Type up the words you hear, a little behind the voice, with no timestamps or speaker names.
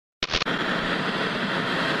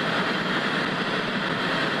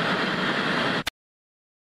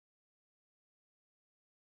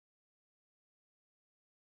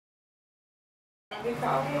Brother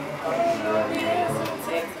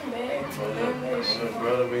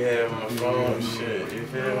be having my phone and shit. You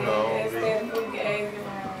feel me? I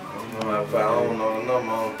don't know the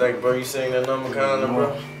number. I don't think, bro. You seen that number kinda,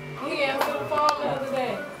 bro? He answered the phone the other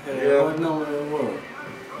day. Yeah. What number it was?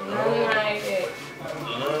 Nothing like that.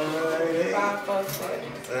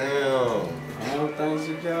 547. Damn. I don't think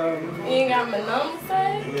she got You ain't got my number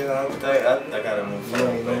saved? Yeah, I got a new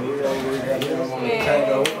phone. We got them on the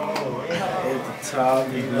table. At the top,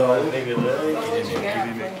 you know, know. nigga, What you got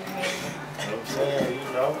for me? I'm saying, you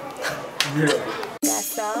know.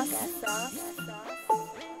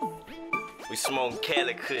 We smoking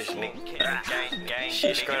Cali Kush, nigga.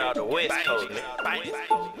 Shit straight out the West Coast, nigga.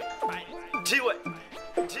 G-What?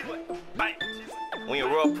 We in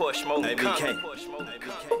Royport smoking BK.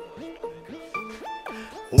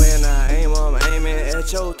 When I aim, I'm aiming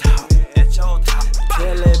at your top.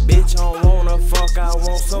 Tell that bitch I don't wanna fuck, I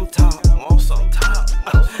want some top.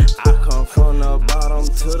 I come from the bottom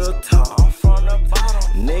to the top.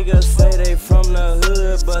 Niggas say they from the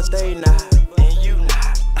hood, but they not. And you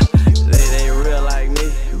not. They real like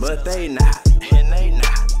me, but they not. And they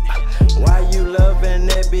not. Why you loving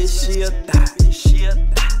that bitch? She a thot.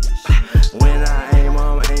 When I aim,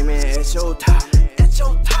 I'm aiming at your top.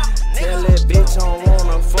 Tell that bitch I don't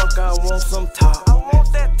wanna fuck, I want some top.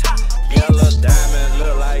 Yellow diamond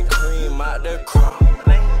look like cream out the crop.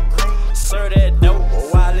 Sir that dope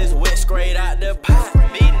while it's wet straight out the pot.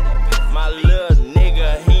 My little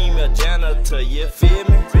nigga, he a janitor, you feel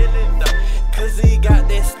me? Cause he got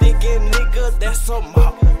that sticky nigga, that's a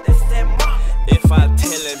mop. If I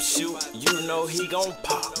tell him shoot, you know he gon'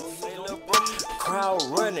 pop. Crowd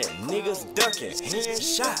running, niggas ducking, he ain't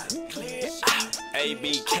shot.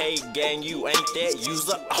 ABK gang, you ain't that, use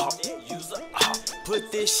a op.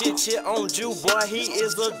 Put this shit on you, boy, he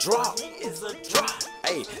is a drop.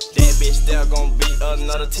 Hey, that bitch there gon' be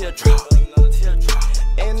another teardrop.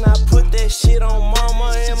 And I put that shit on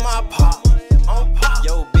mama and my pop.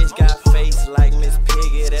 Yo, bitch got face like Miss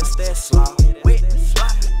Piggy, that's that slop.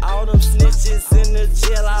 All them snitches in the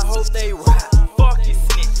jail, I hope they ride. Fuck you,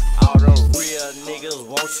 snitch. All them real niggas,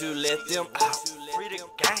 won't you let them out?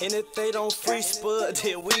 And if they don't free Spud,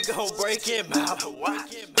 then we gon' break him out.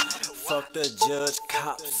 Fuck the judge,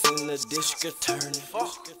 cops, and the district attorney.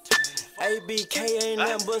 ABK ain't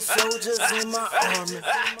nothing but soldiers in my army.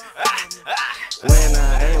 When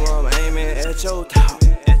I aim, I'm aiming at your top.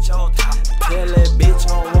 Tell that bitch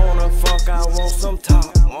I don't wanna fuck, I want some top.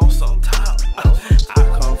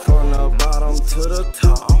 I come from the bottom to the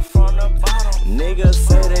top. Niggas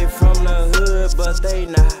say they from the hood, but they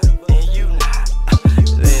not. And you not.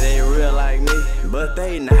 They real like me, but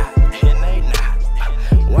they not. And they not.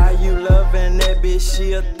 Why you loving that bitch?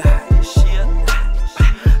 She a thot.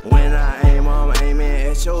 When I aim, I'm aiming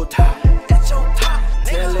at your top.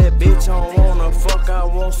 Tell that bitch I don't wanna fuck, I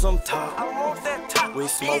want some top. We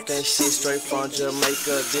smoke that shit straight from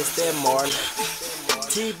Jamaica, this that Marley.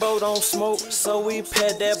 T-Bo don't smoke, so we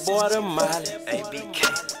pet that boy to Molly.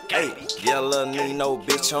 Hey, Yellah Nino,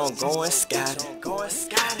 bitch, I'm going Scotty.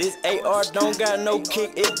 This AR don't got no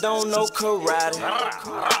kick, it don't know karate.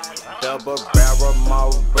 Double barrel,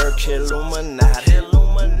 Marlboro, Illuminati.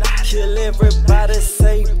 Kill everybody,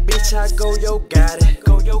 say, bitch, I go yo got it.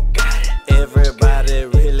 Everybody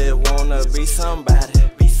really wanna be somebody.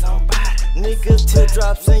 Nigga,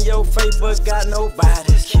 teardrops in your face, but got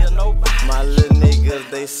nobody. My little niggas,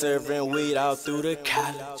 they serving weed out through the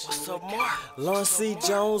college. Lon C.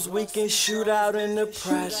 Jones, we can shoot out in the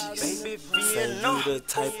projects. Say you the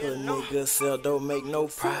type of nigga sell, don't make no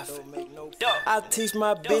profit. I teach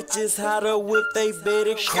my bitches how to whip they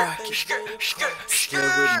Betty Crockett.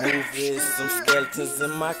 Scary movies, some skeletons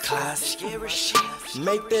in my closet.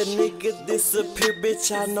 Make that nigga disappear,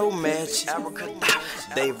 bitch, I know magic.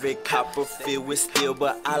 David Copperfield with steel,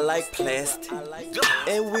 but I like plastic.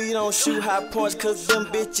 And we don't shoot high points, cause them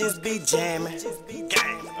bitches be jamming.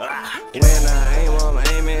 When I aim, I'm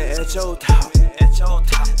aiming at your top.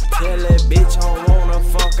 Tell that bitch I don't wanna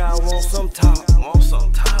fuck, I want some top.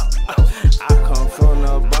 I come from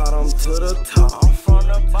the bottom to the top.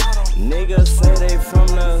 Niggas say they from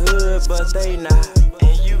the hood, but they not.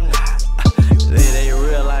 And you not. They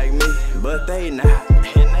real like me, but they not.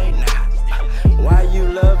 And they not. Why you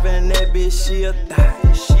loving that bitch? She a thot.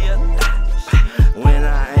 When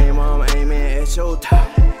I aim, I'm aiming at your top.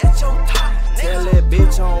 Tell that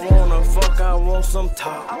bitch I don't wanna fuck, I want some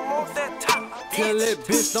top. Tell that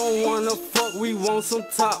bitch don't wanna fuck, we want some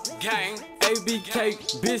top. Gang.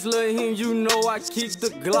 ABK, bitch Ryheem, you know I keep the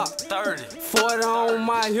Glock 30. 40 on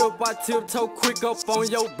my hip, I tiptoe quick up on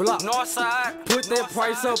your block. Northside, put that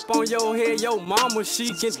price up on your head, your mama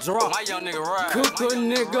she can drop. My young nigga ride. Cook a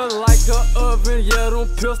nigga like a oven, yeah them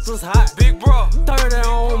pistols hot. Big bro, 30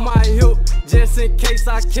 on my hip, just in case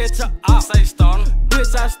I catch a op. Say stunner.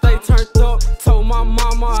 Bitch, I stay turned up, told my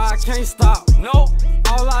mama I can't stop. No,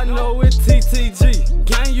 all I know is TTG.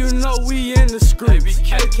 Gang, you know we in the streets.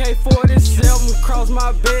 AK-47 cross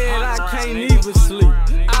my bed, I can't even sleep.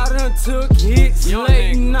 I done took hits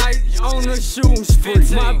late night on the shooting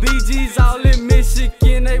spree. My BG's all in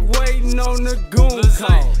Michigan, they waiting on the goon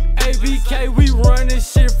call. ABK, we running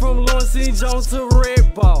shit from Lawrence St. John to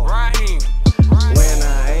Red Ball. Ryheem. When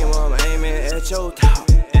I aim, I'm aiming at your top.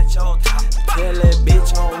 Tell that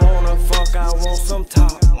bitch I don't wanna fuck, I want some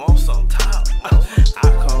top.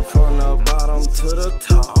 I come from the bottom to the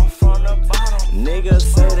top. Niggas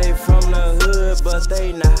say they from the hood, but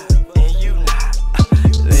they not. And you not.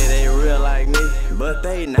 They real like me, but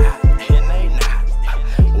they not. And they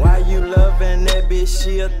not. Why you loving that bitch?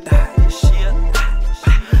 She a thot.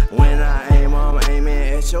 When I aim, I'm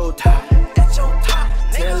aiming at your top.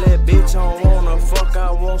 Tell that bitch I don't wanna fuck,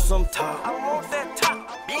 I want some top. I want that top,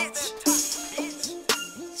 bitch.